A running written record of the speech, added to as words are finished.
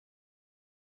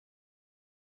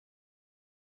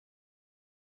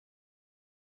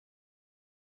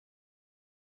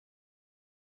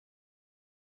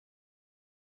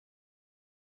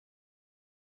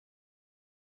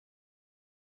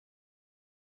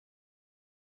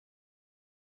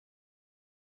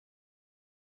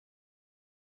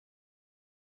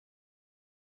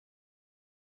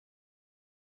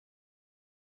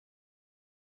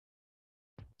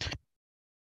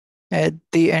At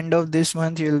the end of this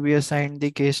month, you will be assigned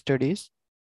the case studies.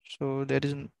 So there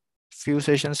is few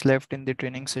sessions left in the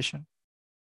training session,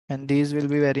 and these will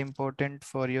be very important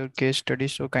for your case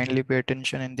studies. So kindly pay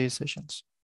attention in these sessions.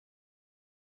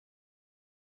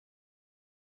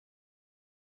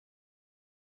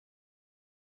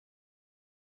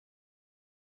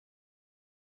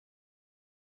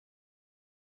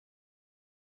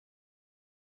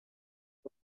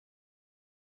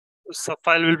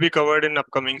 Subfile will be covered in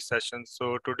upcoming sessions.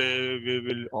 So today we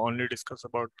will only discuss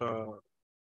about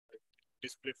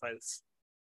display files.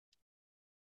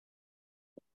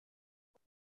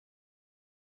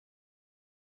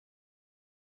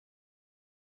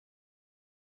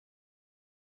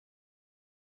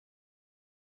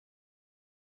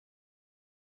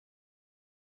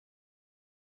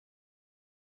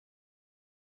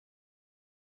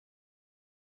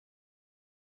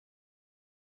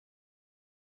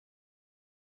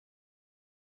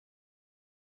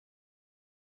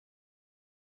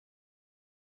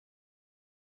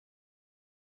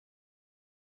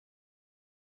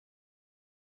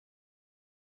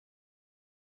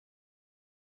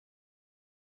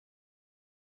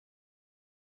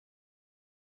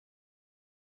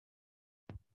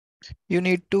 You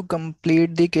need to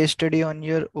complete the case study on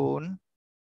your own,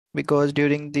 because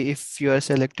during the if you are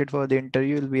selected for the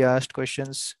interview, you'll be asked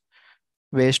questions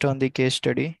based on the case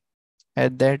study.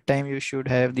 At that time, you should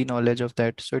have the knowledge of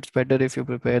that. So it's better if you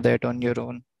prepare that on your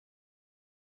own.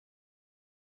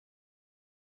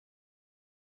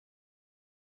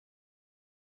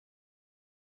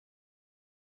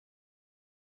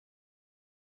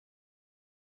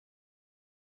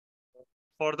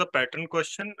 For the pattern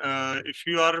question, if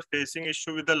you are facing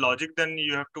issue with the logic, then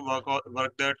you have to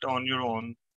work that on your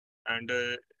own. And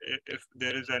if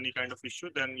there is any kind of issue,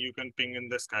 then you can ping in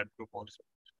the Skype group also.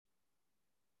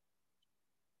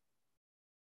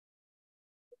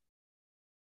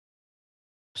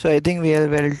 So I think we are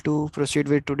well to proceed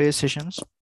with today's sessions.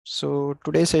 So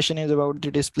today's session is about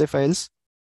the display files.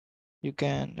 You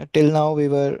can, till now we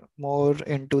were more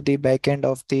into the backend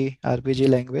of the RPG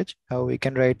language, how we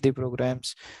can write the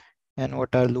programs and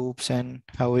what are loops and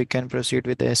how we can proceed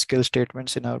with the SQL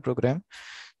statements in our program.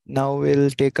 Now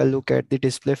we'll take a look at the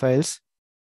display files,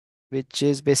 which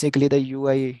is basically the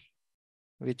UI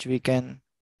which we can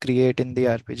create in the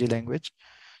RPG language.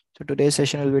 So today's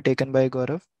session will be taken by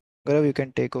Gaurav. Gaurav, you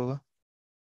can take over.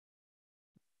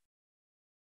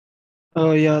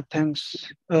 Yeah,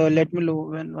 thanks. Let me know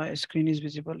when my screen is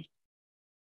visible.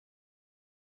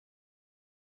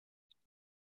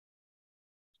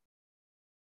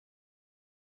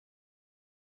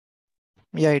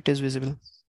 Yeah, it is visible.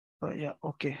 Yeah,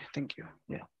 okay, thank you.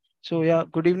 Yeah. So yeah,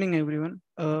 good evening everyone.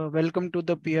 Welcome to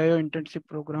the PIO internship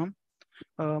program.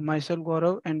 Myself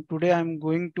Gaurav, and today I'm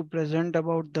going to present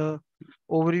about the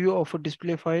overview of a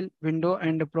display file window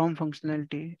and the prompt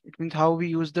functionality. It means how we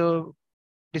use the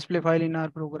display file in our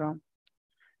program.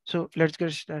 So let's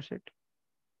get started.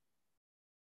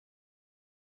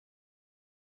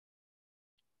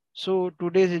 So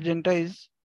today's agenda is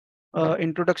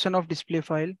introduction of display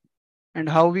file and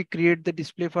how we create the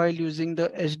display file using the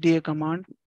SDA command.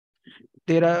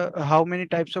 There are how many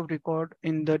types of record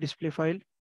in the display file,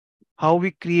 how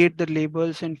we create the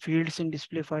labels and fields in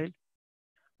display file,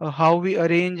 how we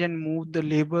arrange and move the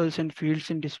labels and fields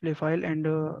in display file, and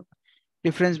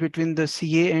difference between the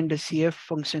CA and the CF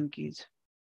function keys.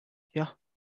 Yeah.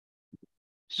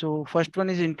 So first one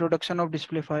is introduction of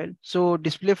display file. So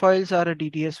display files are a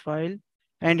DDS file,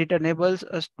 and it enables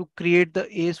us to create the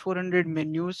AS400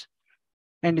 menus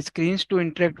and screens to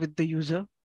interact with the user.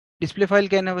 Display file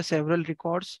can have several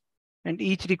records, and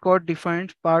each record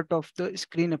defines part of the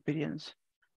screen appearance.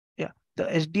 Yeah, the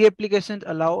SD applications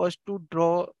allow us to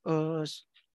draw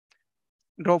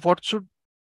what should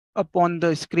upon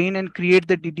the screen and create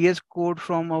the DDS code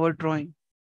from our drawing.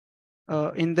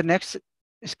 In the next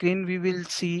screen, we will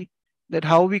see that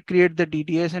how we create the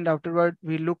DDS, and afterward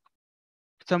we look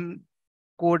some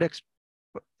code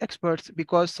experts,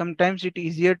 because sometimes it's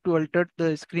easier to alter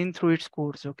the screen through its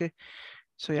codes. Okay,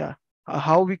 so yeah,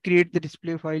 how we create the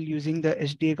display file using the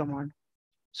SDA command.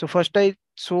 So first I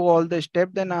show all the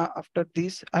steps, then after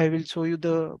this I will show you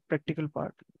the practical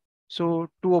part. So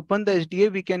to open the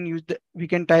SDA, we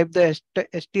can type the str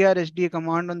SDA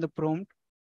command on the prompt.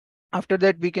 After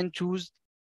that, we can choose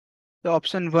the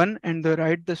option 1 and the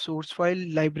write the source file,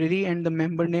 library, and the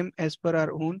member name as per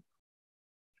our own.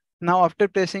 Now after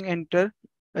pressing enter,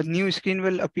 a new screen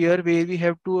will appear where we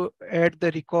have to add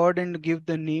the record and give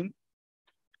the name.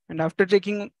 And after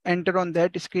taking enter on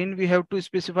that screen, we have to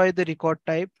specify the record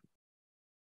type.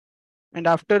 And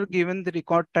after given the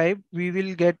record type, we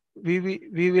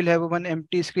will have one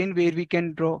empty screen where we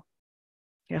can draw.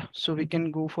 Yeah, so we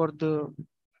can go for the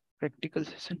practical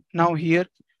session. Now here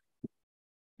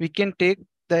we can take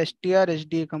the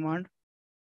str-sda command.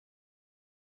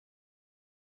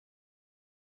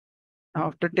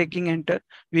 After taking enter,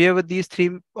 we have these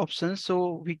three options.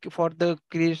 So for the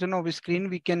creation of a screen,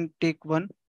 we can take one.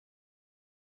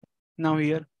 Now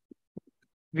here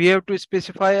we have to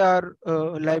specify our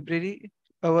library,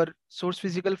 our source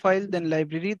physical file, then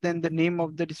library, then the name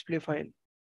of the display file.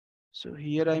 So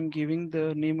here I'm giving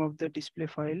the name of the display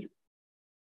file.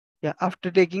 Yeah,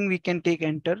 after taking, we can take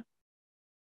enter.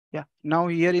 Yeah, now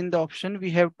here in the option,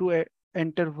 we have to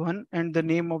enter one and the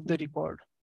name of the record.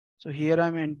 So here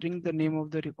I'm entering the name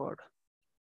of the record.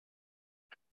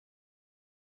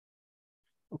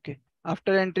 Okay,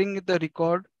 after entering the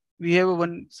record, we have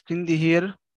one screen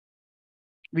here.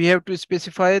 We have to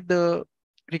specify the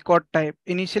record type.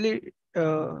 Initially,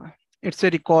 it's a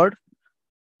record.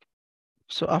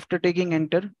 So after taking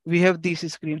enter, we have this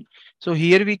screen. So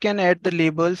here we can add the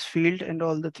labels, field, and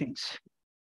all the things.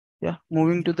 Yeah,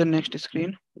 moving to the next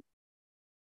screen.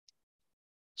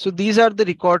 So these are the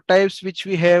record types which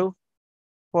we have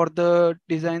for the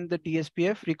design the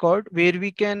DSPF record, where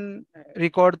we can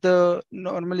record the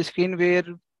normal screen where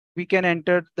we can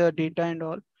enter the data and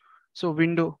all. So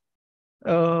window.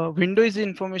 Window is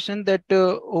information that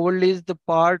overlays the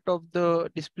part of the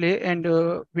display, and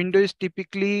window is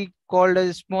typically called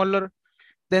as smaller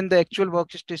than the actual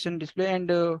workstation display,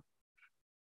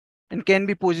 and can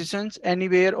be positioned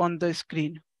anywhere on the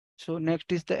screen. So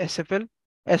next is the SFL.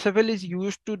 SFL is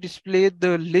used to display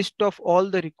the list of all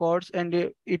the records,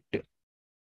 and it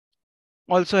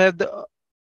also have the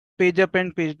page up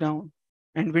and page down.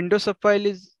 And Windows subfile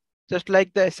is just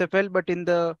like the SFL, but in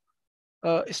the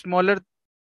smaller,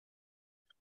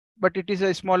 but it is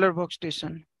a smaller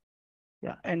workstation.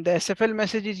 Yeah, and the SFL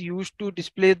message is used to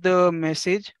display the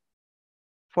message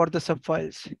for the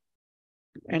subfiles.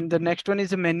 And the next one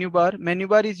is a menu bar. Menu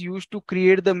bar is used to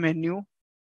create the menu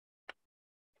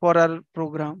for our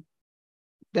program.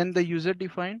 Then the user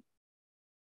defined.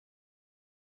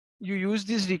 You use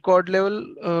this record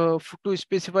level to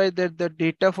specify that the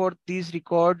data for this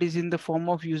record is in the form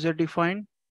of user defined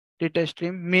data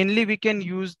stream. Mainly we can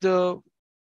use the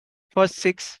first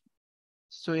 6.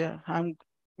 So yeah, I'm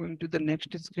going to the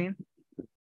next screen.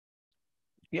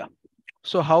 Yeah.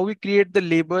 So how we create the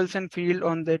labels and field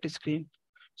on that screen.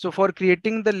 So for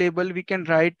creating the label, we can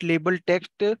write label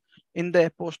text in the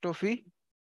apostrophe.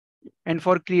 And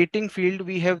for creating field,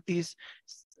 we have these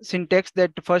syntax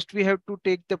that first we have to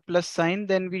take the plus sign,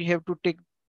 then we have to take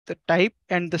the type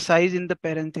and the size in the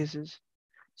parentheses.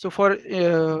 So for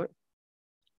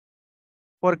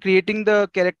creating the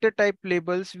character type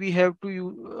labels, we have to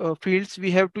use fields. We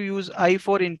have to use I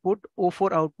for input, O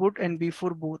for output, and B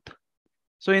for both.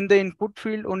 So in the input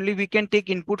field, only we can take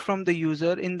input from the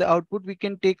user. In the output, we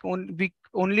can take we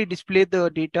only display the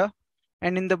data,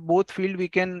 and in the both field, we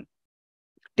can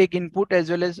take input as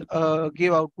well as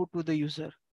give output to the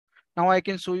user. Now I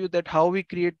can show you that how we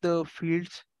create the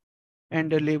fields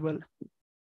and a label.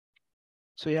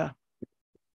 So yeah,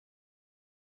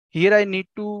 here I need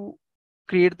to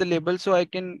create the label, so I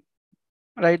can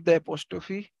write the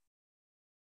apostrophe.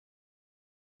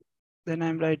 Then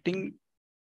I'm writing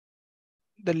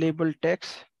the label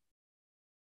text.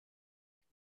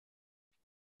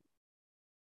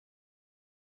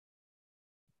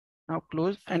 Now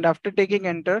close, and after taking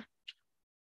enter,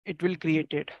 it will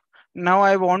create it. Now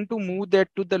I want to move that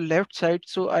to the left side,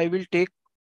 so I will take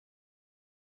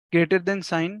greater than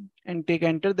sign and take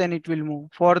enter, then it will move.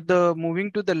 For the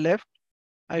moving to the left,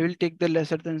 I will take the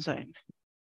lesser than sign.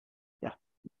 Yeah.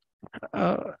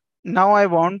 Now I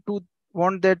want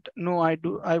that, no,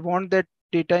 I want that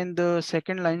data in the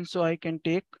second line, so I can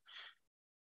take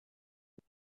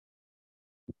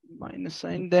minus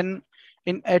sign. Then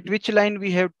at which line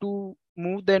we have to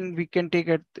move, then we can take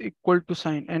at equal to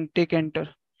sign and take enter.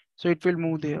 So it will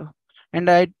move there. And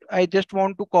I just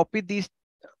want to copy these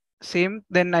same,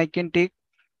 then I can take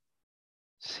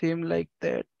same like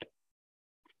that.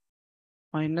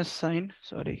 Minus sign,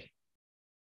 sorry.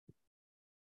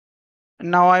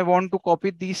 Now I want to copy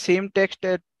the same text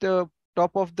at the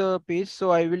top of the page.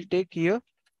 So I will take here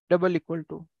double equal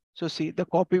to. So see, the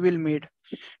copy will made.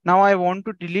 Now I want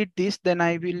to delete this, then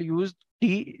I will use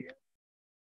D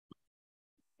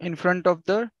in front of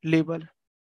the label.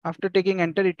 After taking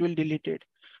enter, it will delete it.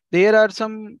 There are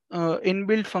some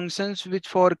inbuilt functions which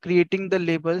for creating the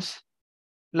labels,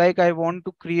 like I want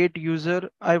to create user,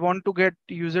 I want to get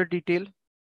user detail.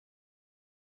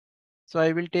 So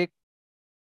I will take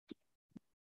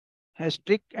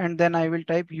asterisk, and then I will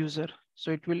type user.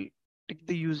 So it will take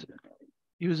the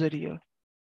user here.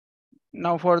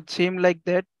 Now for same like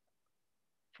that,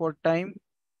 for time,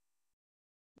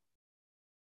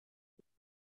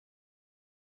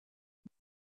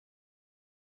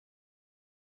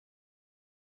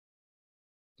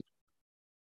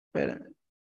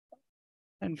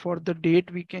 and for the date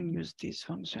we can use this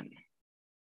function.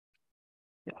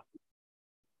 Yeah.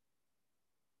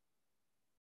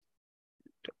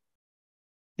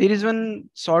 There is one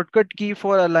shortcut key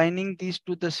for aligning these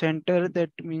to the center. That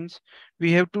means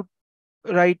we have to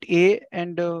write A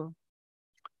and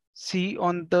C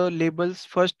on the label's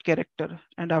first character,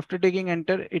 and after taking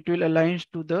enter, it will align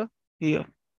to the here.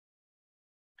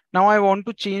 Now I want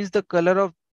to change the color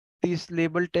of this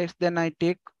label text. Then I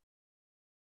take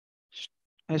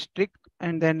asterisk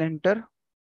and then enter.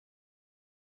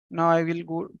 Now I will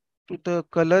go to the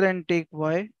color and take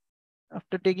Y.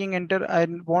 After taking enter, I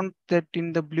want that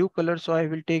in the blue color, so I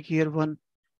will take here 1.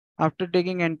 After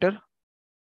taking enter,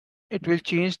 it will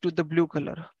change to the blue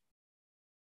color.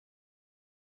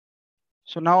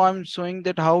 So now I'm showing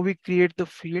that how we create the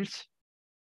fields.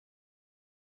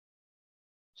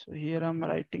 So here I'm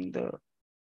writing the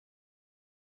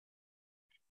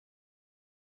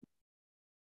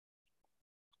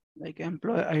like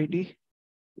employee ID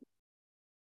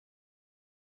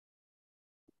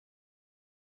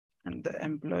and the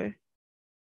employee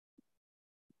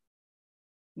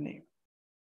name.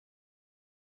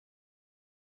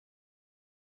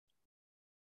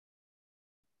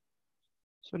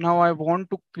 So now I want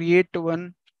to create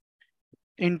one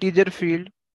integer field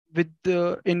with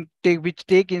the intake which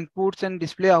take inputs and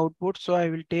display outputs. So I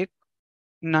will take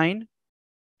 9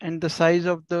 and the size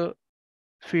of the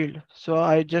field. So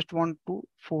I just want to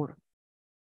 4.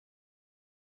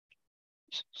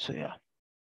 So yeah.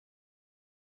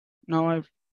 Now I've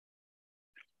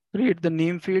create the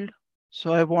name field.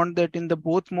 So I want that in the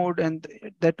both mode, and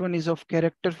that one is of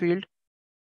character field.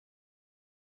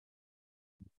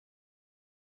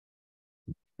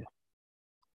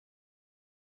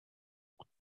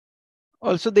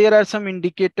 Also, there are some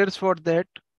indicators for that.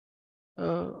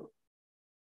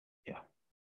 Yeah.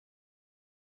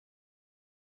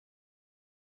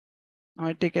 Now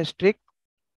I take a asterisk.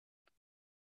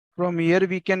 From here,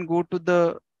 we can go to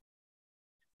the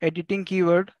editing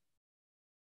keyword.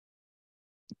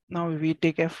 Now we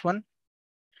take F1.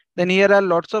 Then here are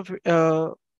lots of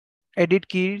edit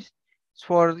keys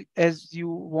for as you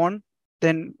want.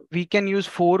 Then we can use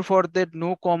 4 for that,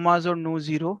 no commas or no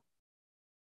 0.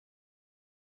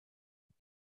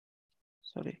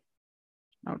 Sorry.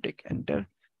 Now take enter.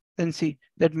 Then see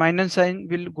that minus sign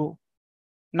will go.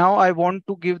 Now I want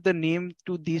to give the name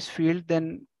to this field.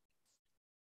 Then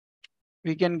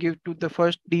we can give to the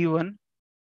first D1,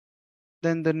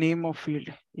 then the name of field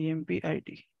EMP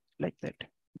ID like that.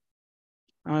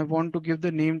 I want to give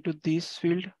the name to this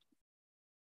field.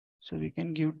 So we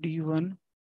can give D1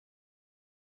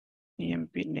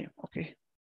 EMP name. Okay.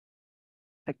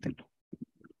 Like that.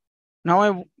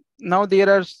 Now there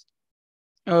are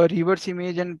reverse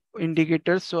image and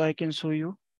indicators. So I can show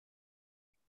you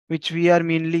which we are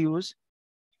mainly use.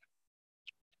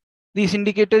 This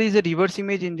indicator is a reverse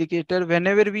image indicator.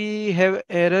 Whenever we have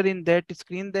error in that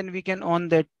screen, then we can on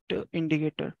that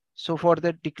indicator. So for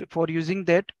that, for using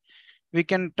that, we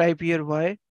can type here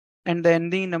Y and the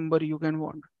ending number you can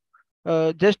want.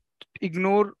 Just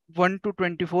ignore 1 to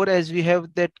 24 as we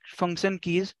have that function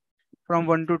keys from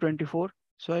 1 to 24.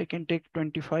 So I can take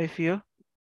 25 here.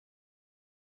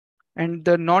 And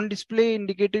the non-display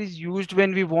indicator is used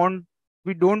when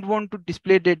we don't want to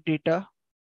display that data.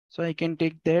 So I can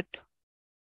take that.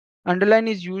 Underline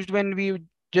is used when we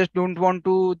just don't want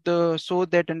to show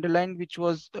that underline which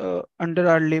was under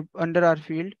our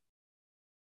field.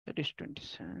 That is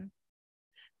 27.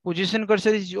 Position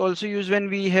cursor is also used when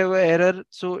we have an error,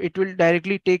 so it will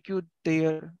directly take you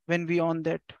there when we on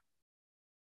that,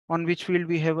 on which field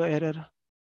we have an error.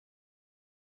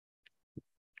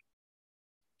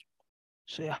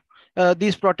 So yeah,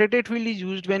 this protected field is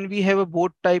used when we have a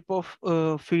both type of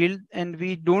field and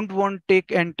we don't want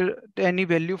take enter any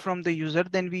value from the user,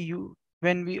 then we use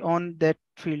when we on that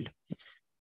field,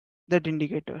 that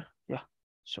indicator. Yeah,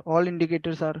 so all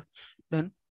indicators are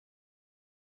done.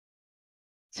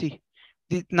 See,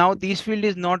 now this field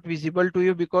is not visible to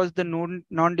you because the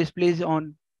non-display is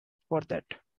on for that.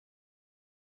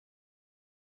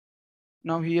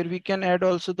 Now here we can add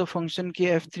also the function key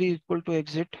F3 equal to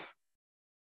exit.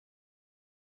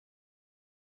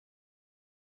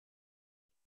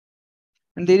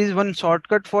 And there is one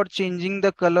shortcut for changing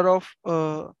the color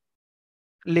of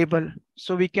label.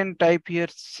 So we can type here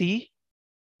C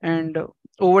and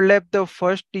overlap the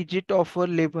first digit of a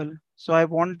label. So I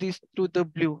want this to the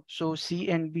blue. So C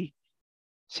and B.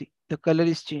 See, the color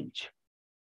is changed.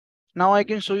 Now I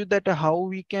can show you that how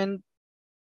we can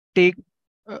take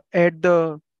add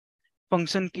the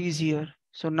function keys here.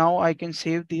 So now I can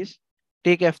save this,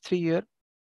 take F3 here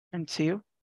and save.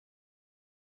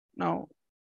 Now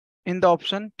in the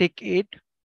option, take 8.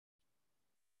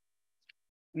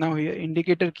 Now here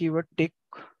indicator keyword, take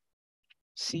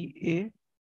CA03.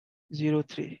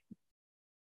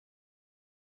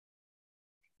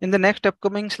 In the next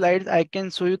upcoming slides, I can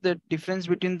show you the difference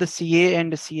between the CA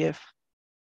and the CF.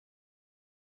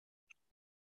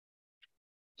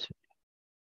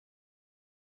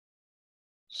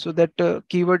 So that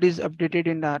keyword is updated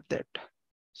in that.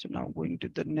 So now going to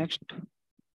the next.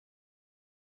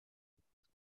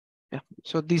 Yeah.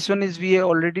 So this one is we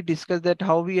already discussed that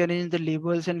how we arrange the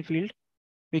labels and field.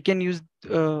 We can use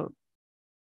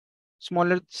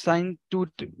smaller sign to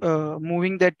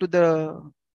moving that to the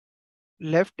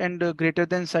left and greater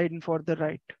than sign for the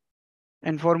right.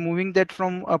 And for moving that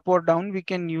from up or down, we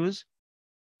can use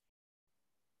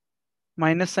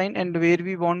minus sign, and where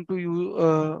we want to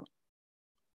use,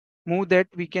 move that,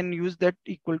 we can use that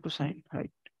equal to sign, right?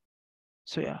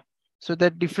 So yeah, so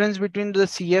that difference between the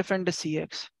CF and the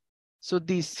CX. So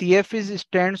the CF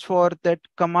stands for that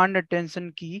command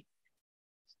attention key,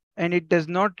 and it does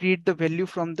not read the value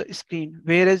from the screen,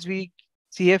 whereas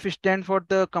CF stand for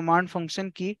the command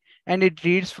function key, and it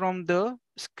reads from the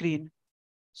screen.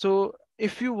 So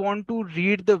if you want to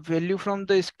read the value from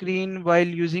the screen while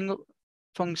using a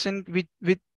function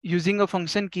with using a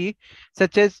function key,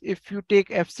 such as if you take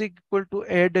F6 equal to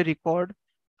add a record,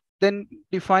 then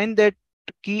define that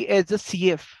key as a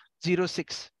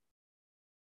CF06.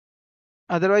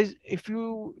 Otherwise, if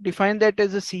you define that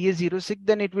as a CA06,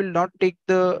 then it will not take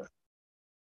the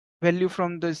value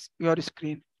from your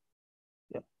screen.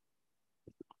 Yeah.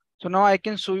 So now I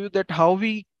can show you that how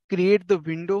we create the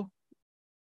window.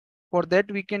 For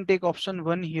that, we can take option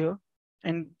 1 here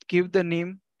and give the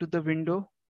name to the window.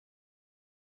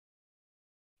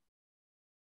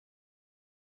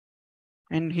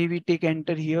 And here we take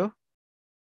enter here.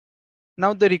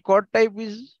 Now the record type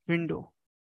is window.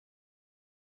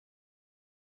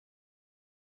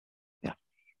 Yeah.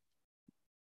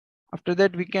 After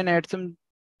that, we can add some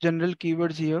general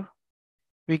keywords here.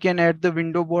 We can add the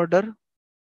window border.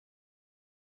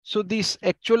 So this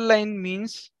actual line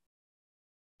means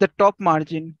the top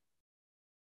margin.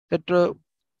 That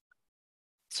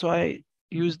so I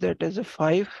use that as a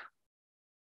 5.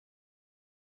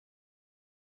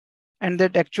 And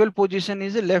that actual position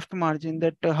is a left margin,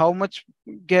 that how much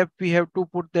gap we have to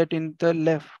put that in the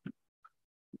left.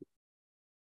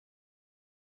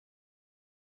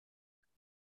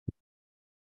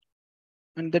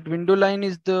 And that window line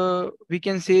is we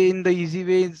can say in the easy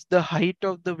way, is the height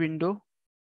of the window.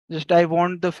 Just I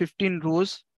want the 15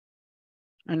 rows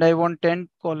and I want 10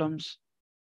 columns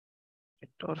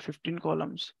or 15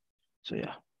 columns. So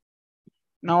yeah.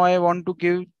 Now I want to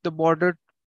give the border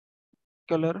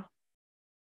color.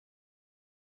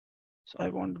 So I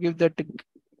want to give that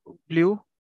blue,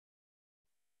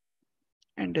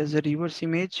 and as a reverse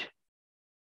image.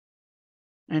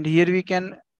 And here we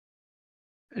can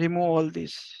remove all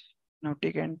this. Now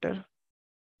take enter.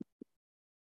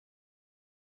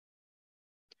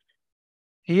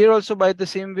 Here also by the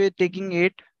same way, taking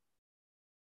 8,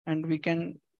 and we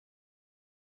can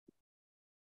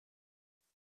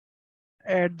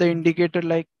add the indicator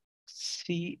like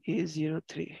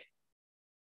CA03.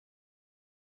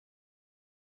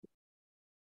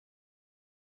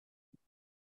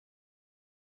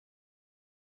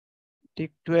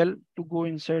 Take 12 to go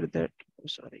inside that. Oh,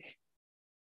 sorry.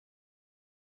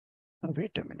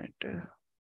 Wait a minute.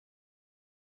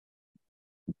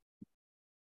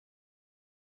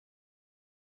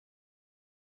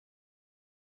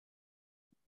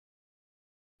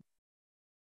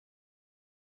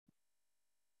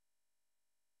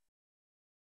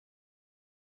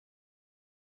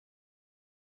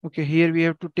 Okay, here we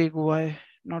have to take Y,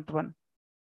 not 1.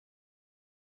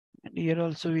 And here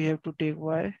also we have to take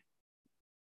Y.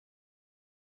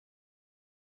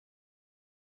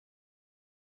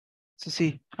 So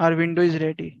see, our window is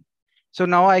ready. So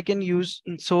now I can use,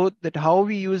 so that how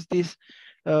we use this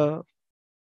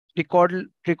record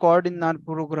in our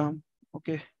program.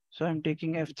 Okay, so I'm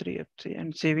taking F3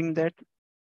 and saving that.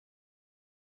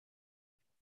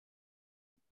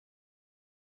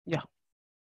 Yeah.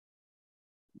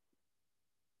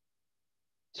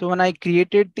 So when I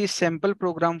created this sample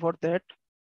program for that,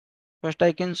 first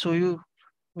I can show you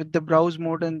with the browse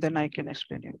mode and then I can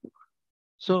explain you.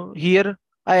 So here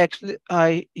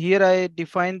here I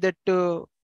define that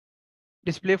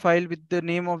display file with the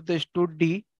name of the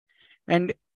stud_d,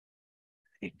 and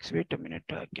wait a minute,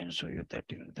 I can show you that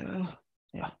in the,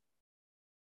 yeah.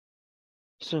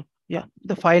 So yeah,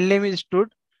 the file name is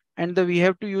stud, and we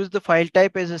have to use the file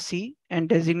type as a C and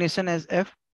designation as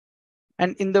F.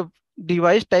 And in the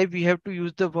device type, we have to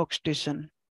use the workstation.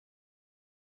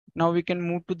 Now we can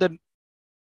move to the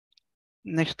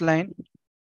next line.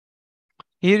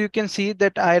 Here you can see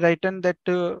that I written that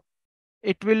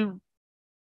it will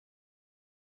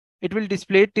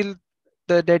display till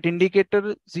that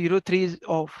indicator 03 is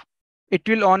off. It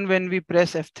will on when we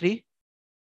press F3.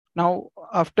 Now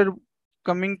after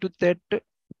coming to that,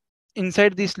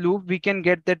 inside this loop we can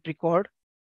get that record,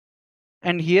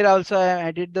 and here also I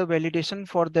added the validation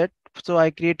for that. So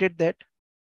I created that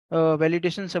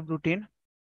validation subroutine.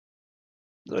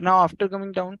 So now after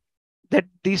coming down, that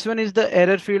this one is the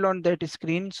error field on that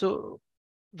screen. So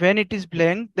when it is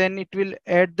blank, then it will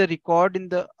add the record in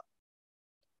the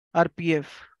RPF.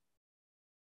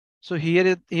 So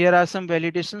here are some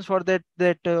validations for that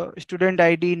student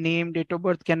ID, name, date of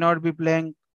birth cannot be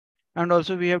blank, and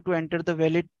also we have to enter the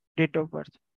valid date of birth.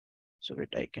 So wait,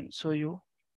 I can show you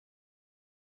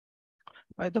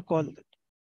by the call.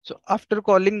 So after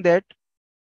calling that,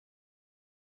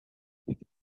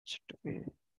 okay.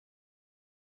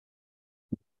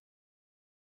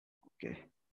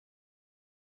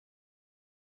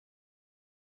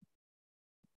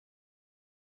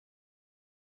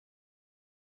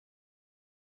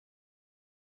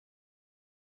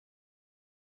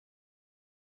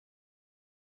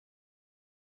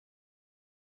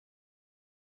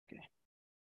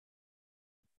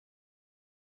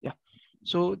 Yeah.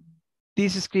 So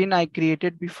this screen I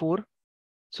created before.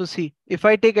 So see, if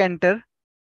I take enter,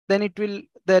 then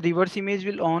the reverse image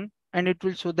will on, and it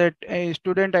will show that a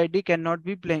student ID cannot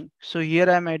be blank. So here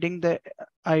I'm adding the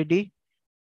ID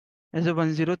as a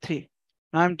 103.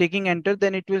 Now I'm taking enter,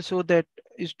 then it will show that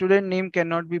student name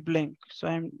cannot be blank. So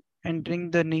I'm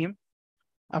entering the name.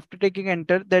 After taking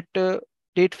enter, that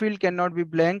date field cannot be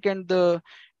blank, and the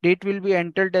date will be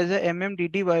entered as a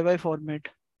MMDDYY format.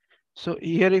 So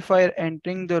here if I are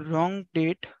entering the wrong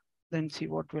date, then see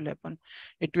what will happen.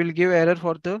 It will give error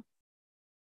for the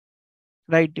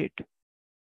right date.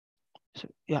 So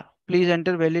yeah, please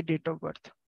enter valid date of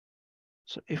birth.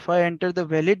 So if I enter the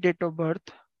valid date of birth,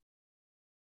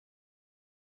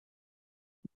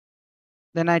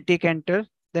 then I take enter,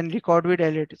 then record with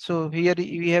edit. So here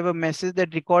we have a message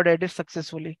that record edit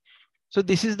successfully. So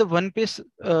this is the one page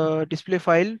display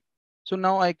file. So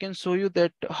now I can show you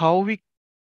that how we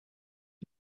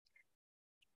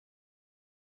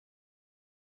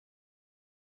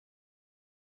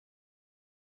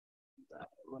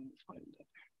one file.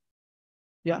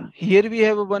 Yeah, here we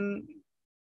have a one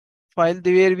file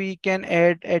where we can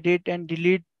add, edit, and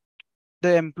delete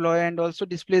the employee, and also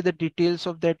display the details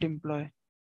of that employee.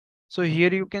 So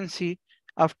here you can see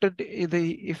after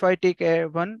if I take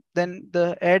one, then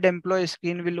the add employee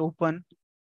screen will open.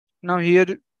 Now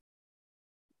here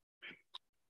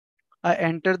I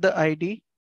enter the ID,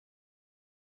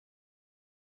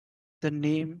 the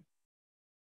name.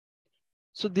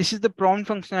 So this is the prompt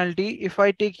functionality. If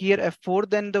I take here F4,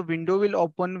 then the window will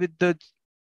open with the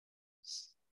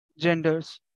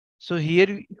genders. So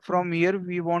here, from here,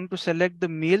 we want to select the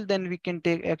male, then we can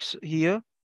take X here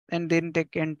and then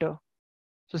take enter.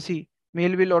 So see,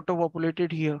 male will auto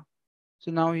populated here. So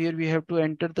now here we have to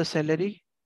enter the salary.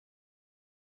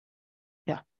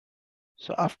 Yeah.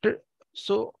 So after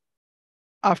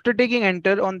taking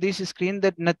enter on this screen,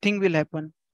 that nothing will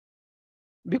happen,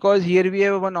 because here we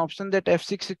have one option that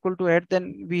F6 equal to add,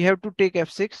 then we have to take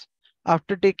F6.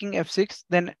 After taking F6,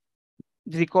 then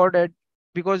record at,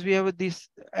 because we have this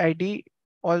ID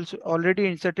also already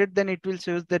inserted, then it will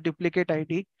show the duplicate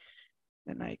ID.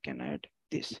 Then I can add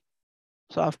this.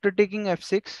 So after taking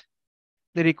F6,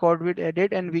 the record will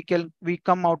edit, and we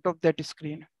come out of that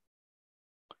screen.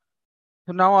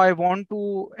 So now I want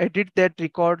to edit that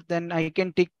record, then I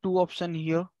can take two options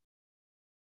here.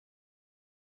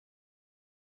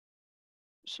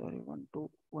 Sorry,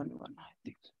 1211, I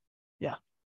think. Yeah.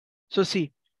 So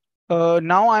see,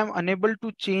 now I'm unable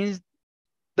to change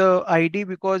the ID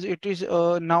because it is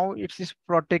now it is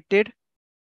protected.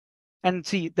 And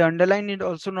see, the underline is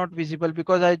also not visible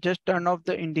because I just turned off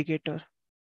the indicator.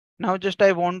 Now just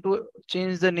I want to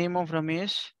change the name of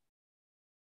Ramesh.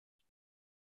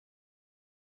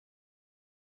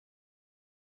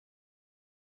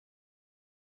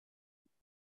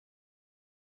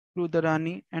 To the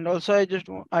Rani, and also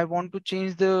I want to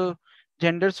change the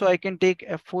gender, so I can take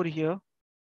F4 here.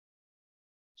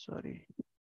 Sorry.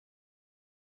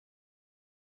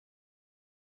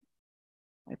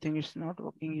 I think it's not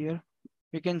working here.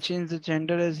 We can change the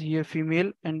gender as here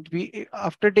female, and we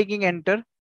after taking enter,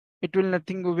 it will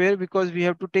nothing go where because we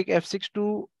have to take F6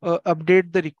 to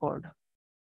update the record.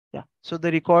 Yeah, so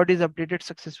the record is updated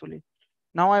successfully.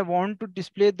 Now I want to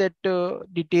display that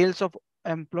details of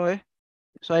employee,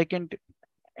 so I can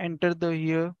enter the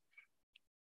here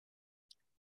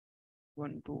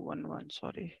 1211.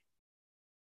 Sorry.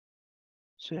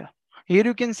 So yeah, here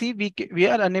you can see we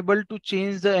are unable to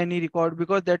change the any record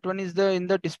because that one is the in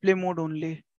the display mode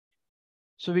only.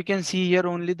 So we can see here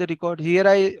only the record. Here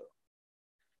I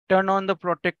turn on the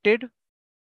protected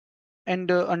and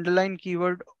underline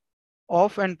keyword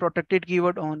off and protected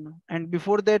keyword on. And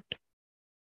before that,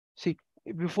 see,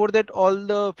 before that all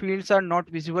the fields are not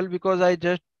visible because I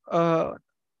just uh,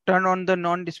 turn on the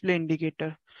non-display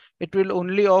indicator. It will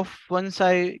only off once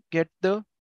I get the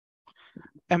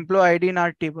employee ID in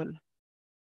our table.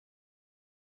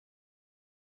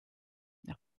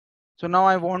 Yeah. So now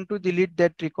I want to delete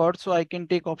that record, so I can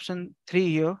take option 3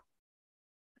 here.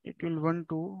 It will 1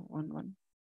 2 1 1.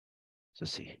 So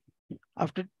see,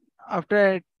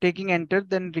 after taking enter,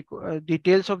 then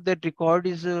details of that record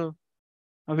is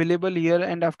available here,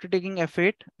 and after taking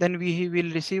F8, then we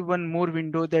will receive one more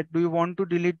window that do you want to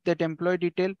delete that employee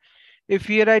detail. If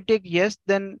here I take yes,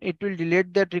 then it will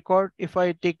delete that record. If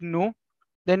I take no,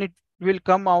 then it will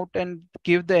come out and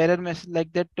give the error message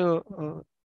like that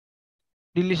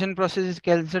deletion process is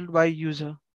cancelled by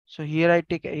user. So here I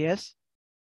take a yes,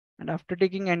 and after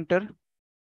taking enter,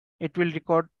 it will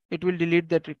delete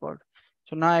that record.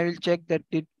 So now I will check that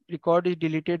the record is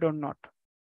deleted or not.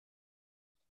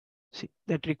 See,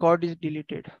 that record is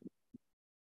deleted.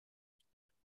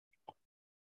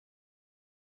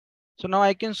 So now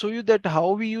I can show you that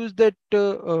how we use that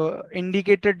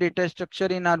indicator data structure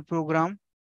in our program.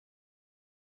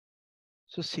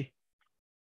 So see,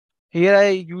 here I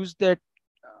use that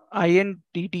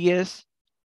INDDS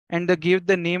and give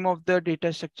the name of the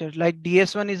data structure. Like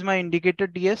DS1 is my indicator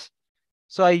DS.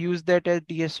 So I use that as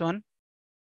DS1.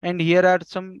 And here are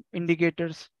some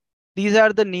indicators. These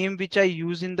are the name which I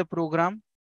use in the program.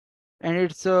 And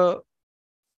it's a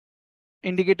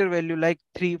indicator value like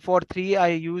 3. For 3, I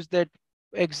use that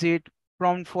exit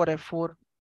prompt for F4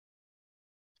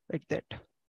 like that.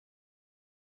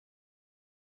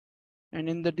 And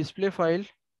in the display file,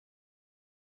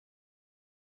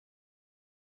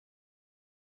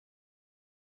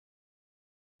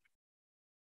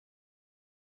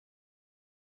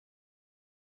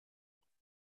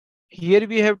 here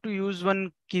we have to use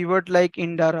one keyword like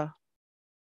Indara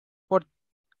for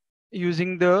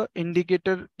using the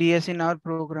indicator DS in our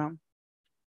program.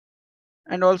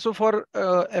 And also for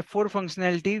F4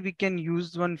 functionality, we can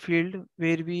use one field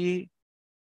where we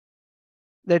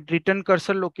that return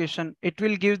cursor location. It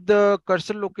will give the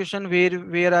cursor location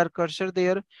where our cursor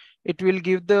there. It will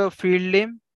give the field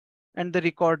name and the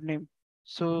record name.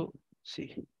 So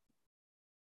see,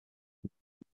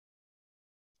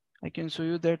 I can show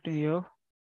you that here.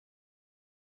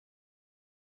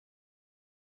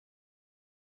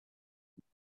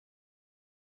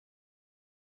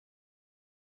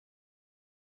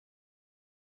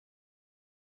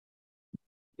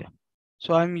 Yeah.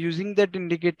 So I'm using that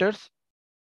indicators.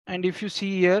 And if you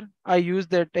see here, I use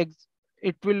that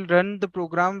it will run the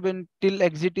program when till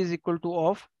exit is equal to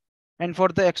off. And for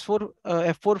the F4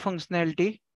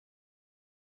 functionality,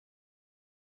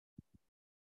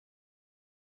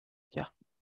 yeah,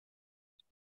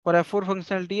 for F4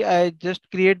 functionality, I just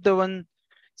create the one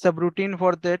subroutine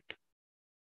for that.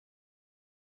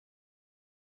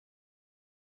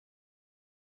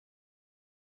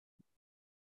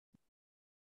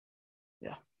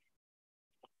 Yeah.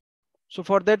 So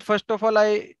for that, first of all,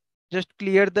 I just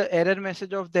clear the error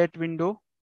message of that window.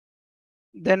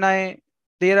 Then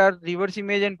there are reverse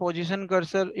image and position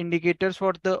cursor indicators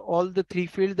for all the 3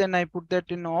 fields. Then I put that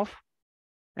in off.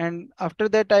 And after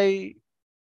that, I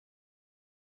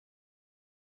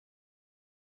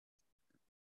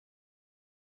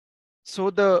show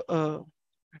the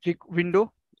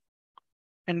window,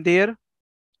 and there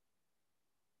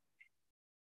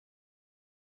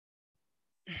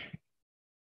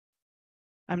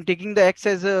I'm taking the X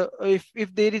as a,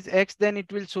 if there is X, then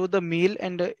it will show the male,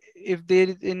 and if there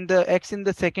is in the X in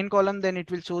the second column, then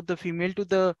it will show the female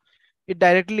it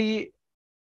directly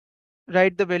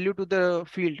write the value to the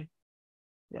field.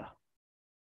 Yeah.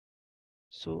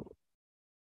 So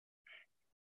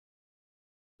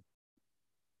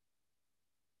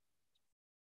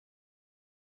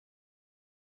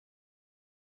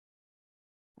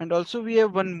and also we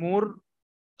have one more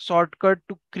shortcut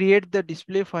to create the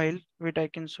display file. Wait, I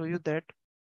can show you that.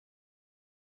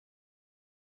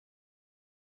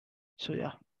 So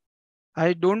yeah,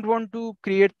 I don't want to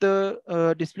create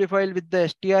the display file with the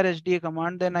str-sda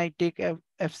command. Then I take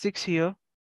F6 here.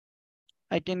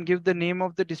 I can give the name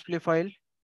of the display file.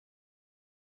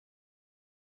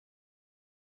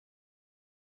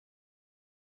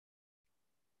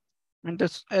 And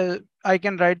this, I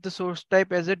can write the source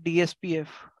type as a DSPF.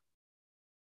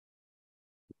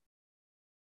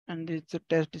 And it's a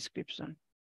test description.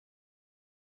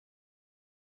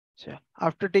 So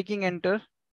after taking enter,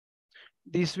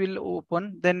 this will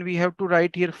open. Then we have to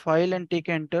write here file and take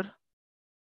enter.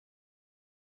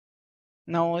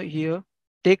 Now here,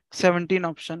 take 17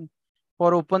 option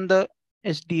for open the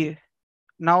SDA.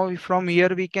 Now from here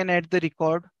we can add the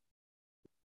record,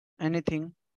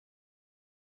 anything.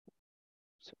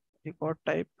 So record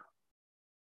type.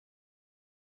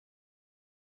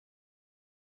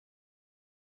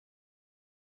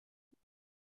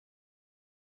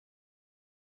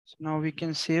 So now we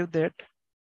can save that.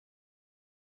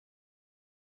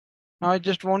 Now I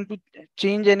just want to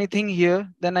change anything here,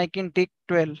 then I can take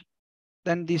 12.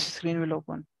 Then this screen will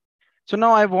open. So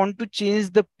now I want to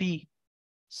change the P.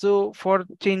 So for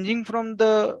changing from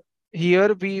the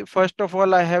here, we first of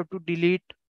all I have to delete.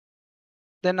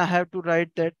 Then I have to write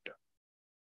that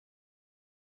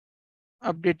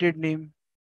updated name.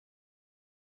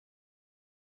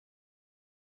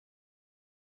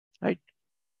 Right.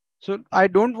 So I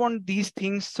don't want these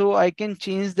things, so I can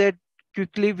change that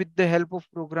quickly with the help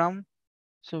of program.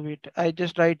 So wait, I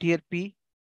just write here P.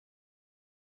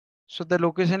 So the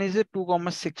location is a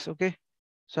 2,6. Okay.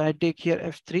 So I take here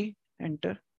F3,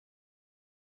 enter.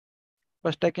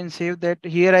 First I can save that.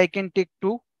 Here I can take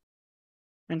 2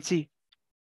 and see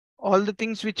all the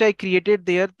things which I created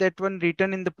there, that one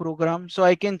written in the program. So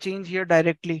I can change here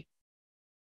directly.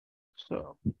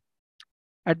 So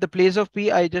at the place of P,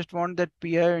 I just want that PI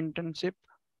internship.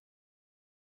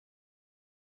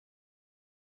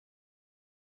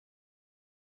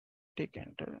 Take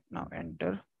enter. Now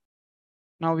enter.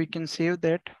 Now we can save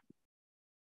that.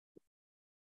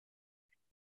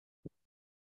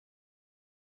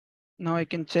 Now I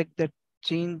can check that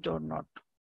changed or not.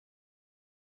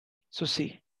 So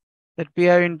see that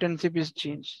PI internship is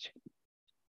changed.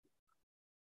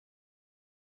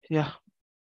 Yeah.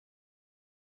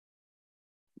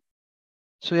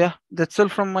 So yeah, that's all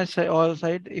from my side. All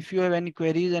side. If you have any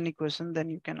queries, any question, then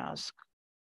you can ask.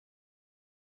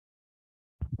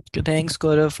 Okay, thanks,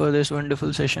 Gaurav, for this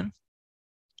wonderful session.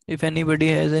 If anybody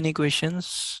has any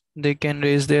questions, they can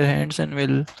raise their hands and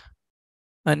we'll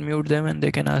unmute them and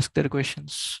they can ask their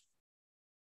questions.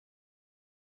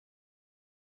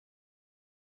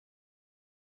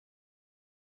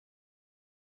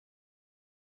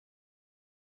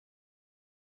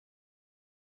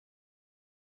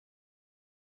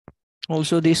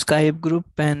 Also, the Skype group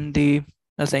and the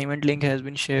assignment link has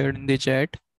been shared in the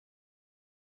chat.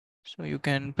 So you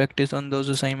can practice on those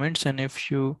assignments, and if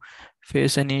you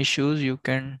face any issues, you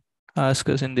can ask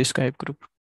us in the Skype group.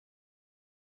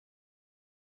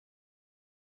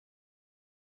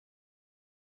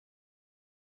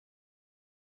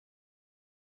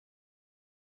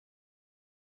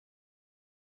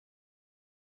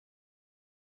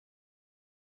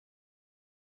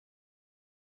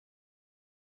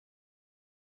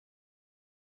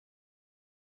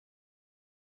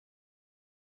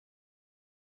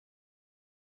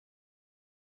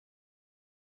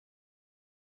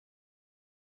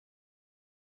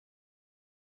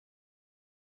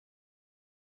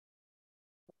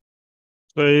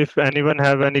 So if anyone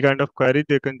have any kind of query,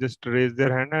 they can just raise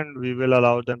their hand and we will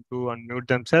allow them to unmute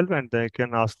themselves and they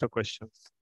can ask the questions.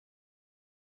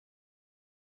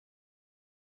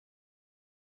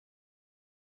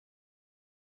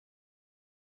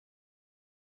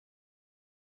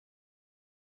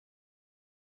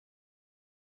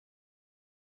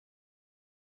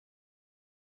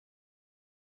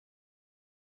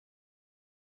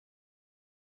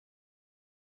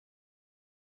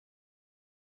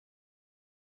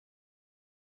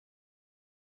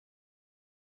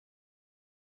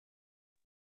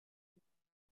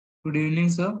 Good evening,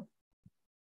 sir.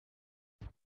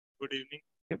 Good evening.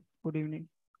 Yep. Good evening.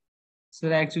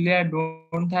 Sir, actually, I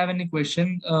don't have any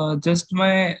question.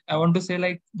 I want to say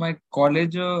like my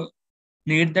college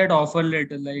need that offer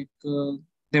letter. Like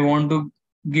they want to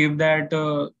give that,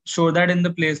 show that in the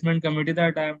placement committee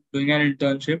that I am doing an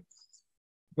internship,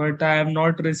 but I have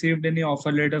not received any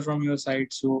offer letter from your side.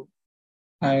 So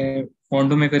I want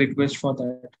to make a request for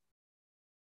that.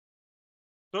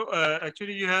 So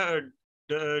actually, you have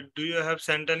do you have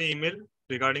sent any email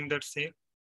regarding that same?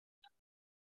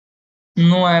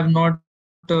 No, I have not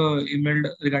emailed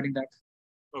regarding that.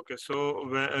 Okay, so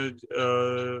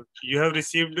you have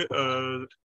received the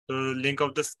link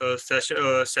of the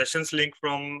sessions link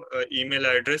from email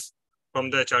address from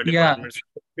the HR Yeah, department.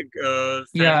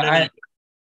 yeah, Send an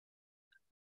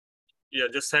yeah,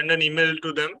 just send an email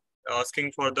to them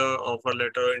asking for the offer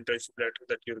letter or internship letter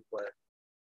that you require.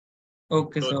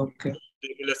 okay, So sir, okay,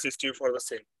 they will assist you for the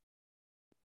same.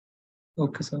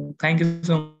 okay, sir. Thank you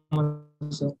so much,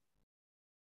 sir.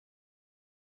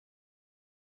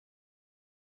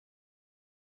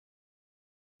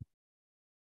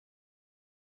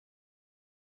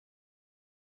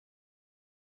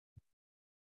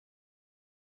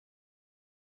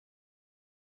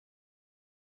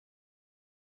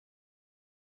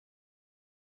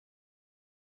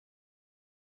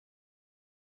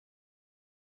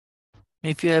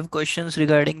 If you have questions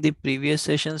regarding the previous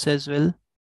sessions as well,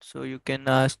 so you can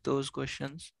ask those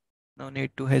questions. No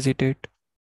need to hesitate.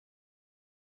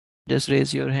 Just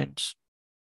raise your hands.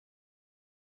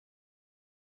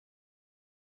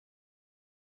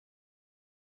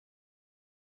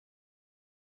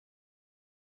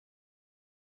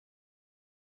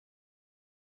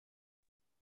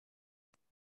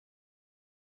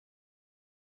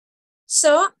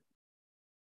 Sir,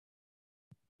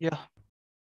 Yeah.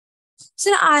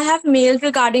 sir, I have mailed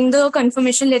regarding the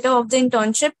confirmation letter of the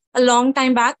internship a long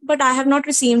time back, but I have not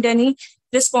received any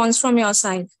response from your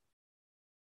side.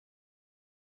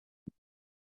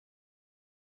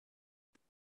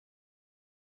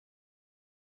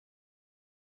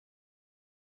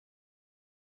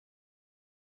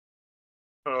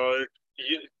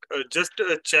 You just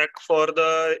check for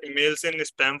the emails in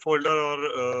spam folder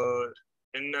or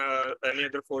in any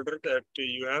other folder that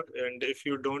you have, and if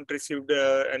you don't receive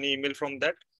any email from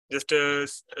that, just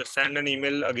send an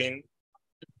email again,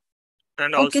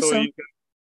 and Okay, also sir. you can.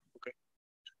 Okay.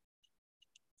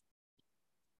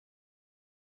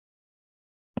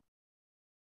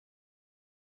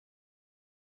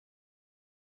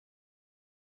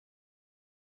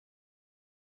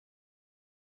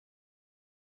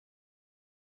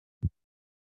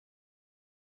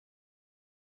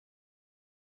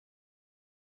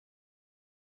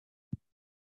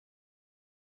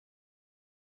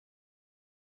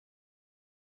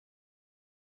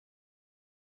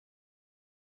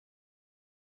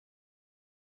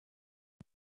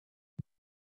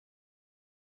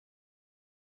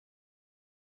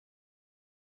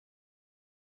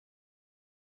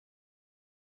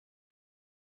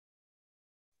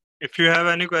 If you have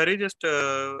any query, just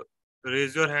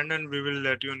raise your hand and we will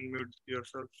let you unmute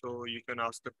yourself so you can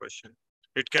ask the question.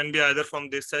 It can be either from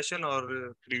this session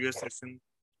or previous session,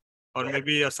 or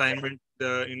maybe assignment.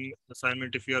 In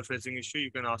assignment, if you are facing issue,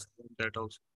 you can ask them that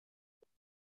also.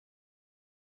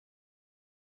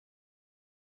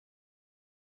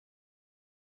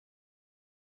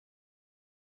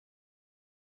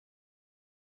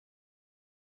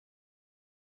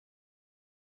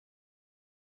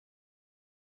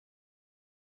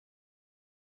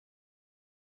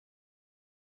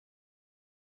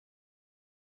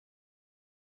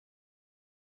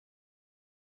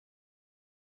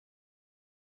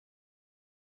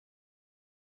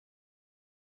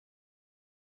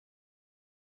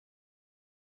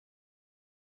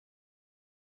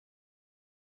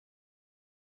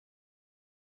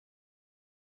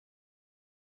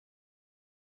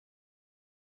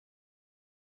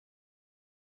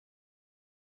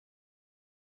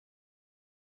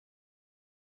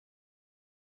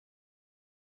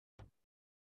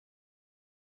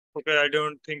 Okay, I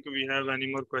don't think we have any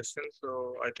more questions,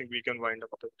 so I think we can wind up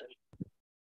the time.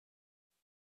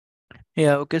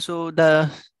 Yeah, okay. So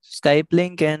the Skype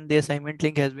link and the assignment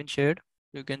link has been shared.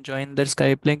 You can join the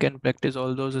Skype link and practice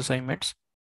all those assignments.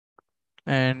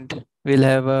 And we'll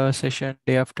have a session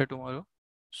day after tomorrow.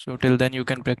 So till then you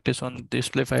can practice on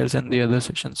display files and the other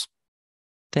sessions.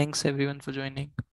 Thanks everyone for joining.